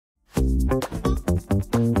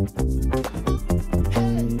Hi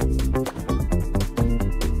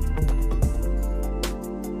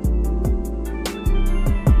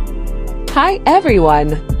everyone!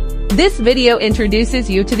 This video introduces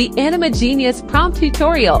you to the AnimeGenius prompt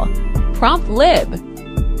tutorial, Prompt Lib.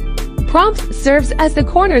 Prompt serves as the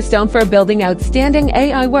cornerstone for building outstanding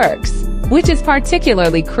AI works, which is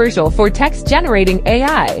particularly crucial for text-generating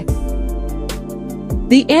AI.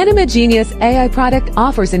 The AnimeGenius AI product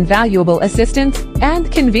offers invaluable assistance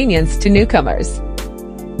and convenience to newcomers.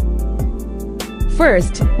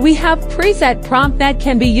 First, we have preset prompt that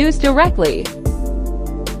can be used directly.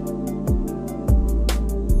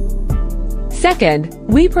 Second,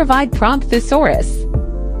 we provide prompt thesaurus,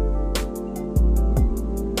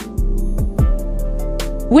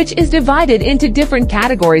 which is divided into different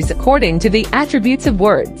categories according to the attributes of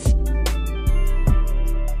words.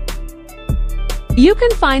 You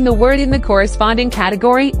can find the word in the corresponding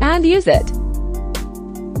category and use it.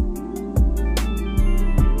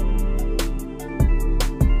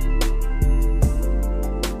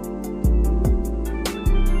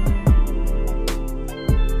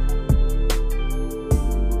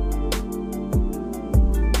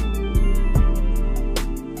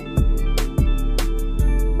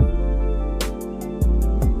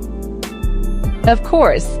 Of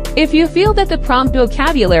course, if you feel that the prompt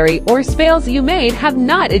vocabulary or spells you made have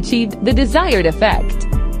not achieved the desired effect,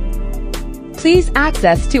 please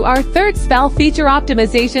access to our third spell feature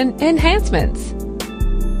optimization enhancements,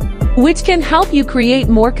 which can help you create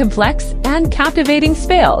more complex and captivating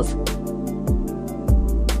spells